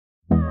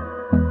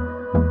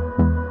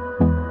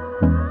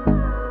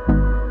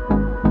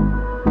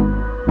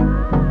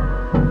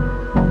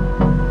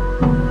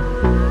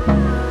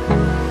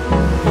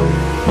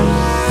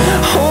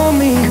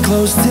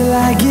close till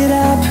I get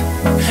up.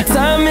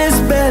 Time is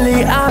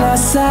barely on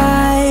our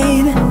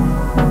side.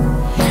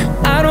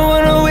 I don't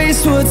wanna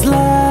waste what's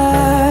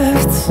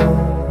left.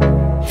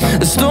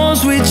 The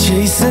storms we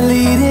chase are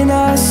leading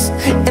us,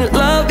 and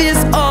love is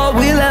all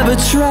we'll ever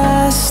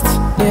trust.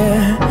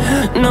 Yeah,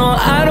 no,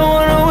 I don't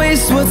wanna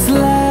waste what's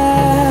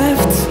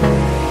left.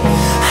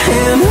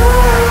 And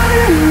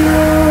on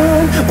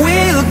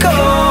we'll go,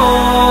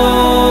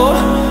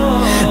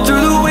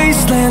 through the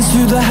wastelands,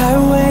 through the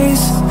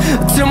highways,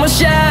 till my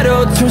shadow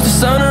turns to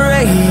sun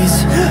rays.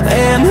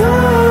 And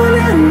on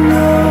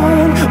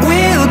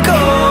we'll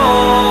go,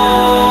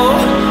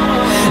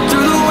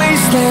 through the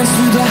wastelands,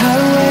 through the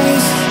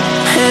highways,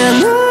 and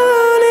on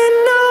we'll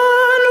go.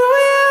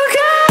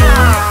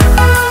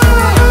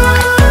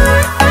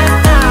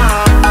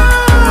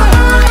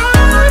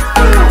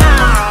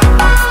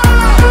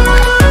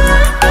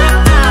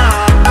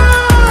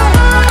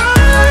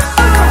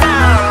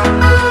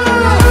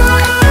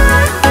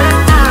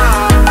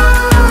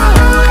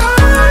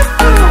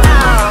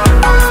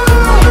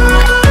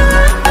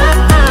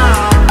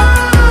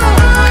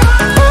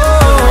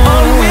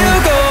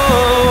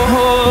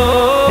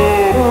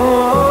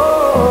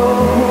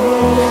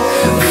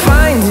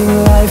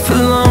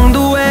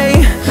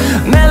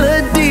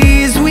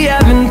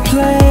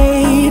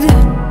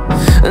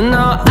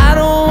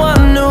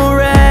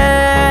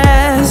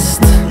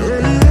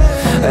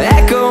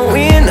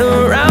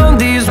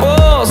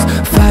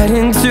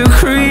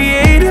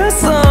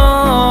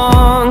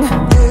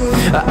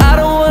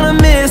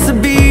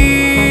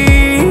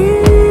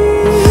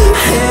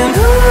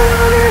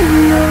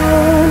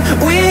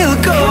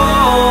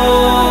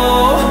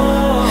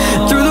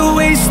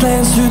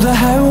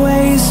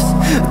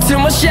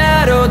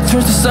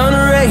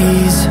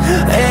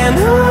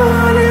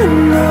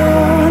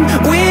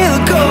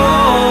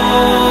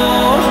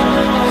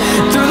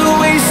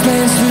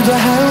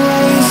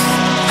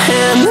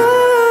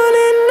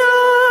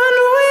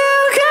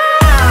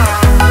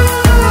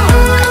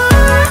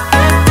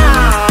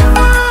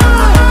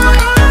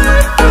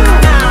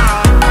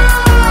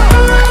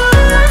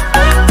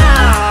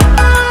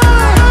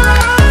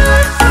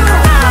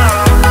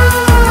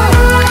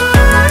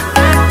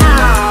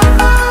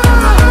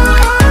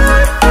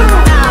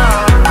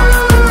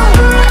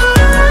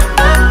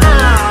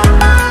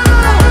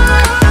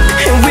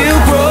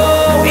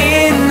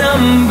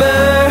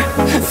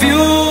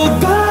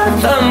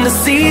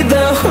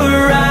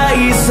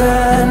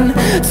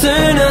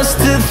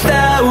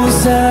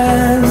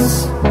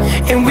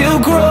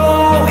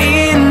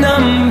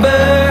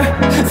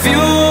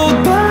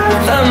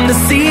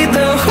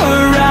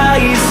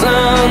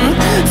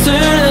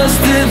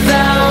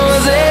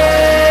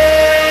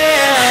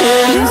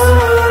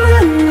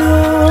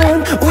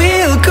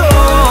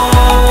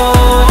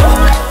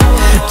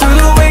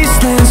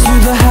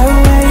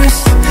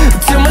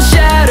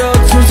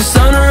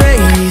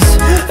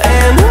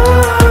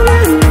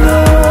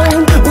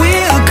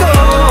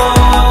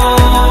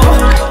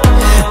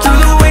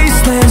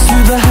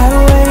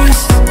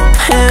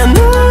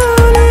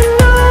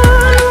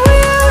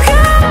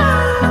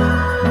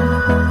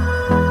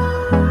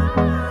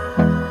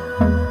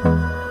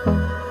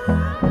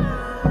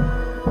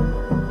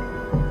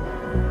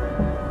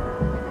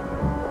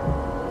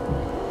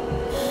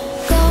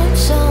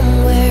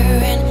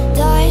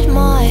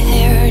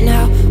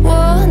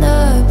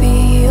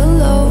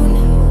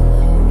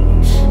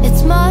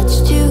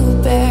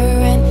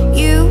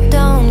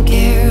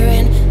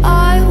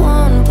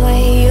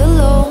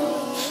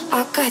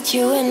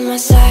 You in my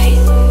sight,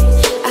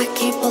 I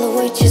keep all the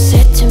words you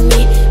said to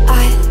me.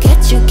 I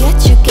get you,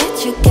 get you,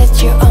 get you,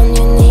 get you on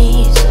your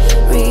knees.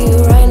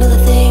 Rewrite all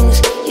the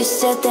things you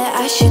said that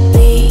I should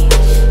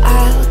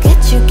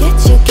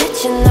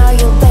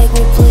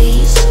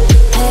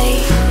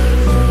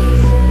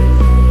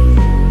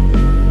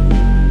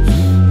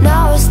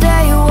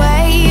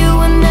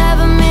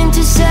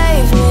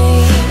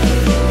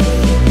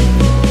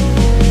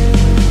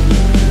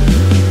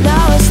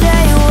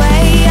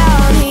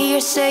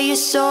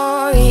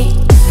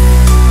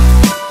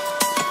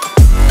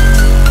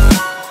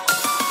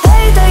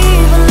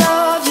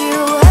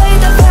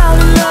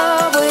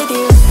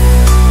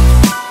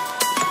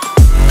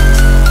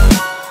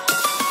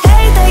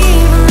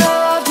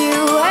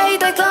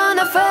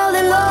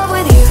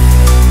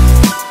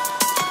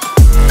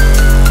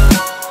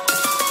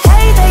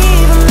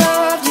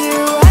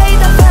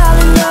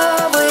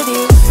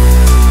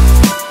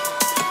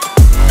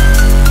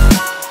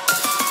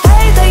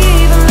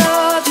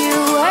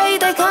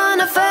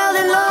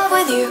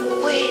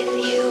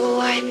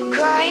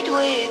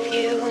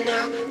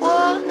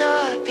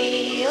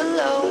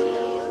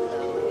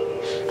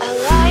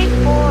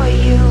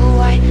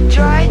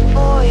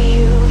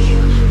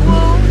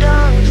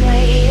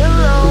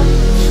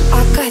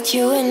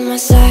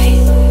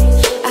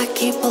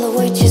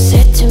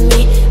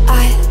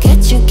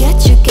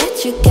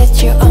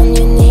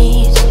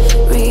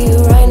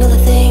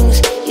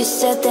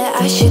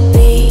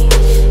be.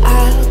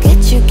 I'll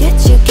get you,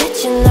 get you,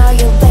 get you, now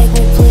you beg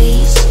me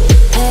please.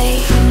 Hey,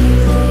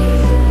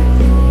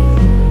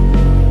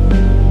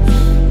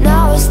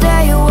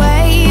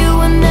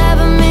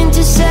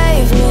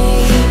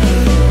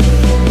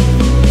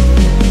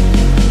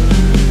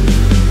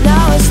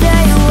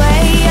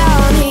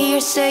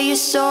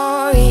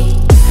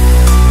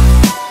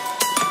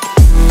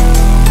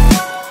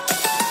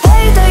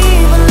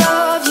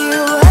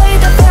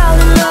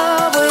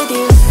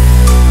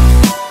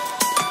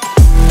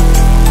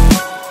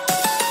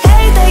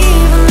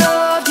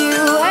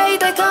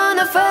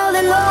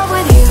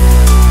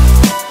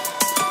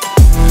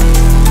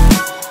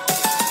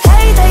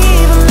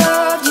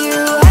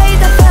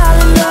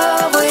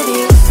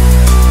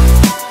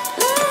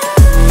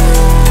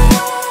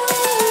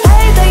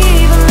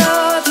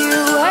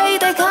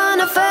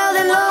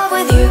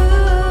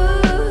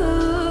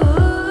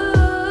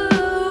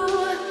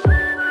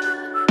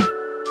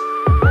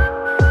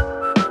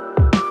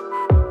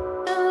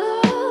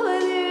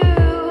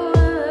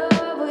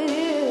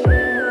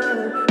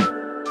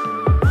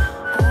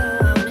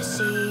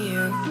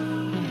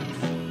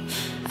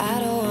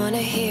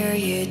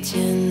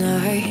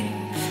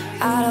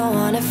 I don't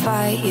wanna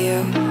fight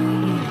you.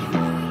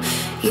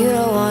 You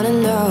don't wanna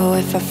know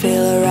if I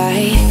feel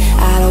alright.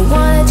 I don't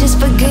wanna just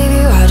forgive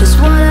you, I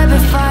just wanna be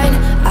fine.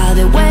 I'll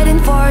be waiting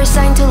for a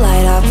sign to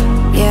light up,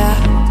 yeah.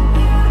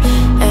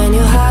 And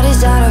your heart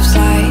is out of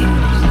sight.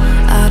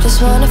 I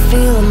just wanna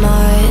feel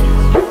mine.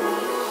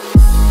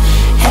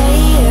 Hey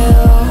you,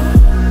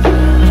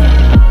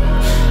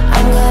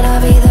 I'm gonna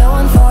be the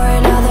one for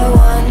another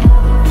one.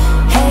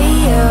 Hey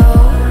you,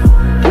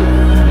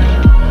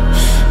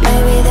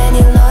 maybe then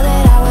you'll know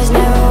that I was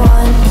never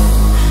one.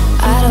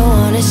 I don't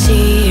wanna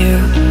see you,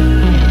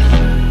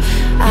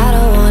 I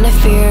don't wanna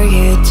fear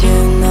you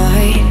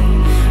tonight.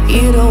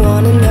 You don't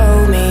wanna know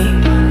me,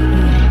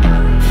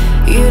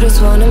 you just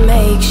wanna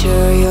make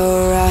sure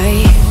you're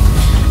right.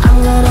 I'm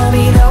gonna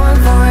be the one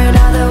for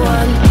another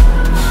one.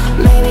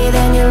 Maybe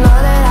then you'll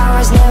know that I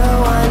was never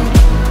one.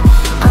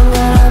 I'm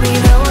gonna be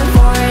the one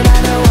for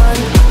another one.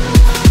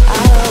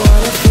 I don't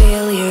wanna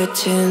feel you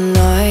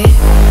tonight.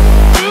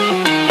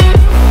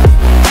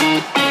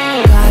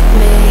 Got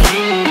me.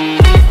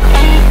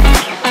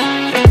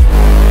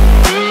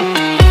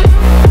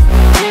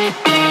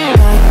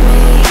 Got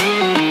me.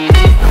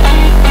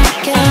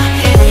 Can I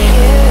hear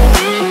you?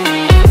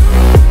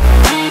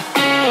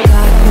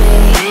 Got me.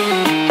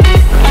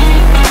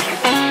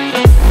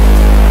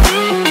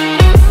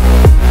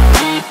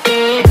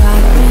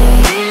 Got me.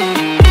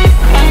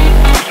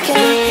 Can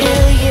I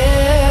hear you?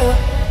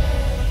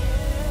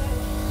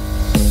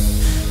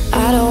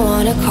 I don't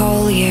wanna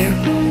call you,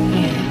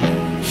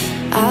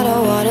 I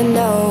don't wanna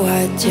know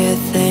what you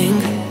think.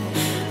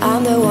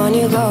 I'm the one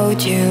you go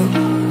to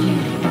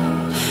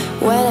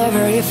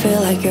whenever you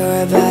feel like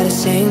you're about to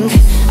sink.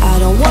 I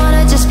don't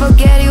wanna just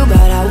forget you,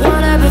 but I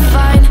wanna be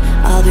fine.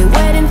 I'll be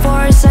waiting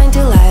for a sign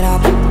to light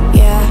up,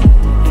 yeah.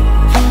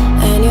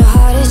 And your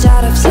heart is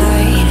out of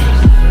sight.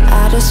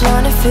 I just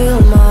wanna feel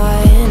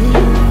mine.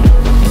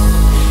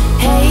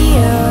 Hey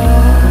you,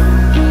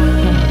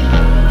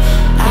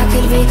 I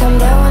could become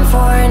the one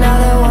for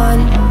another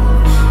one.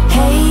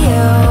 Hey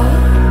you,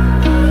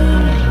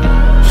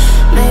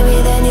 maybe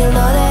then you'll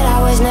know that I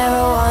was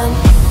never one.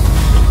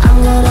 I'm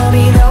gonna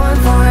be the one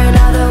for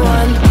another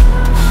one.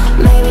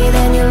 Maybe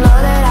then you'll know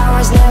that I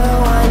was never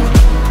one.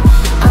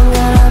 I'm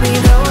gonna be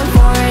the one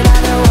for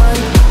another one.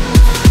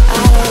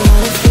 I don't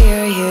wanna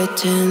fear you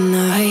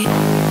tonight.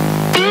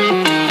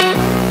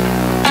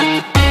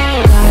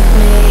 Got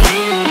me.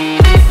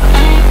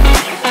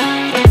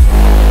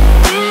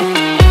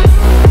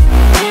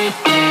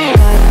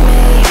 Got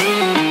me.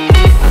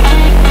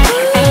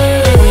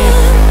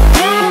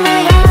 Got me,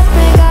 got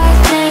me, got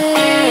me.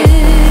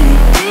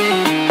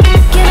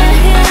 Can I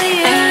hear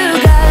you?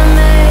 Got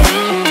me.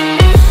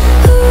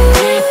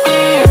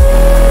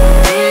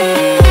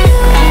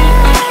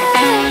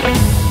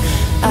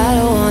 I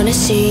don't wanna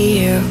see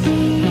you,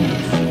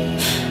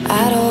 I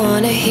don't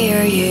wanna hear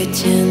you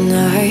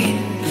tonight.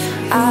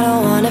 I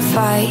don't wanna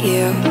fight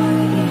you,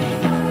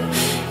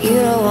 you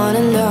don't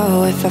wanna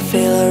know if I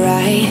feel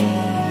alright.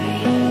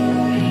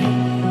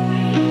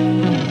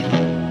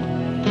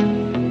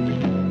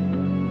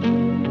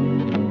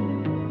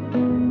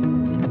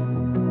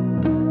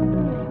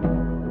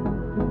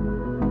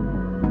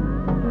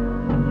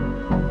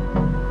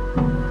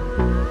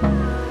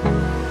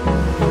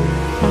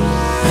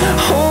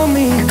 Hold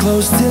me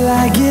close till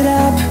I get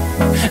up.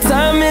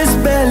 Time is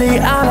barely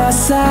on our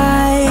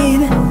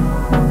side.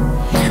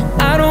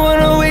 I don't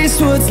wanna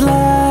waste what's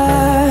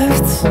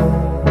left.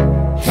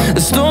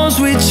 The storms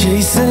we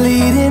chase are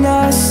leading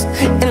us,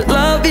 and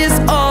love is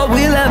all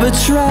we'll ever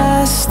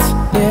trust.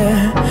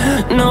 Yeah,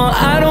 no,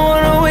 I don't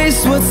wanna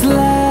waste what's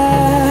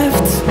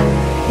left.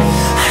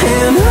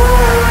 And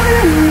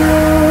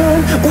on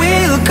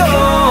we'll go,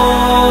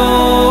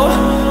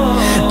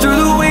 through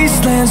the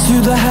wastelands,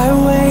 through the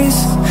highways,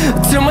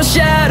 till my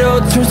shadow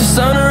turns to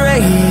sun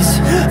rays.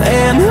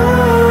 And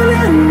on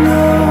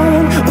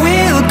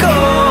we'll go,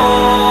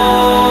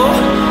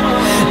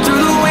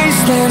 through the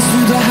wastelands,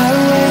 through the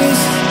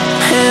highways,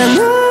 and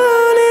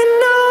on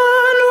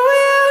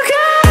we'll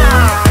go.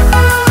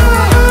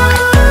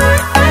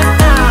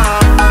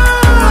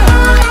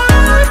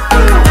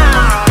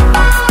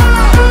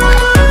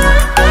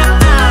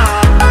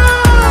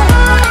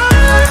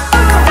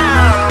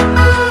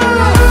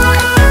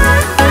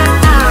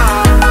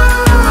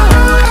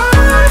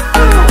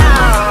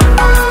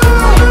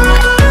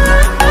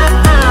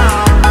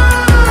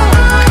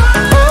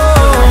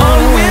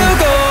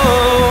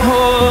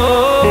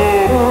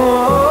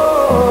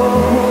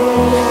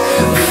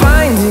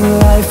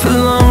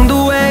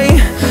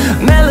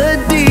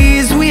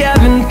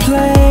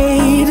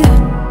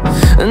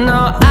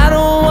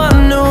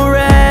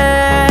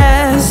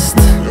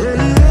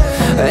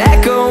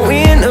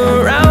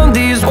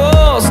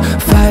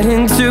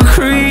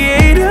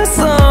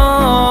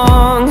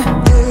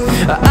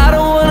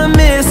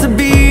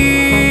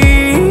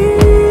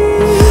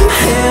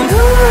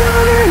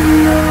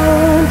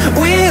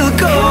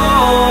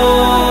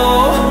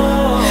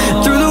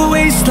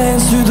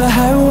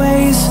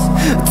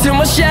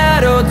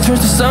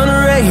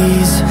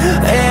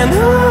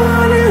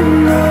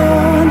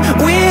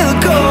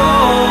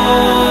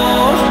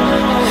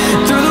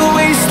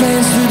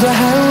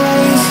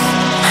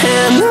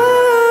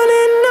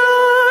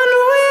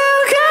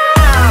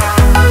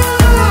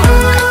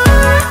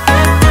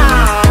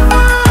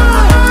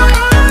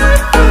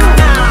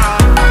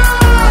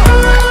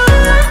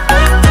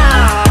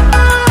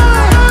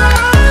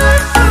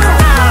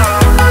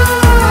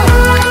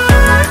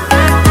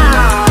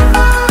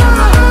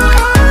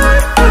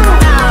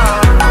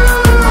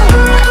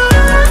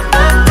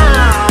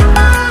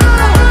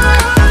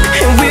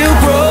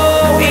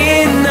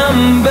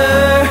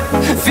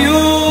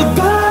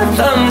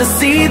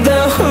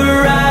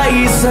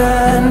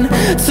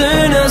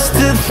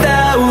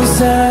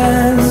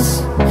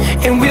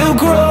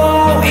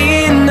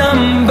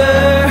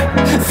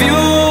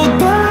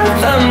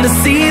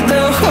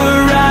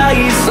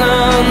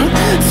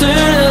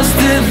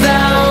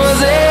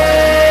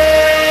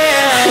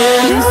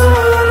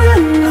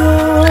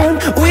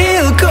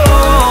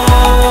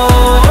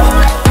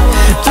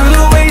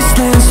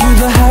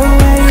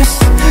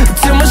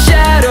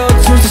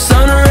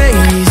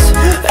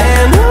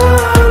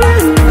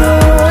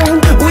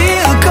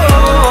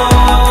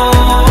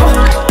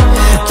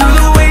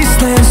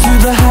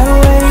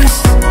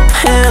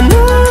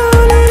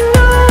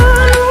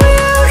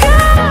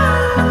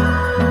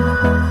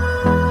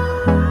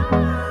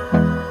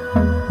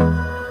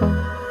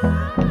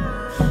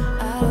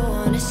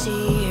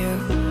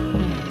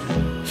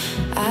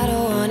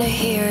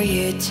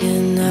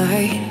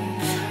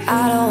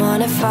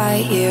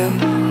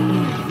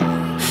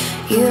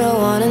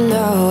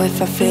 know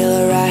if I feel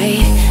alright.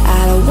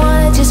 I don't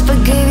wanna just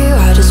forgive you,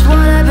 I just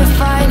wanna be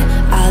fine.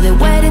 I'll be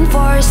waiting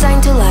for a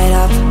sign to light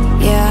up,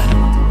 yeah.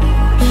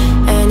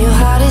 And your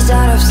heart is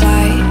out of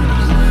sight,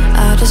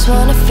 I just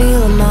wanna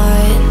feel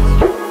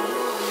mine.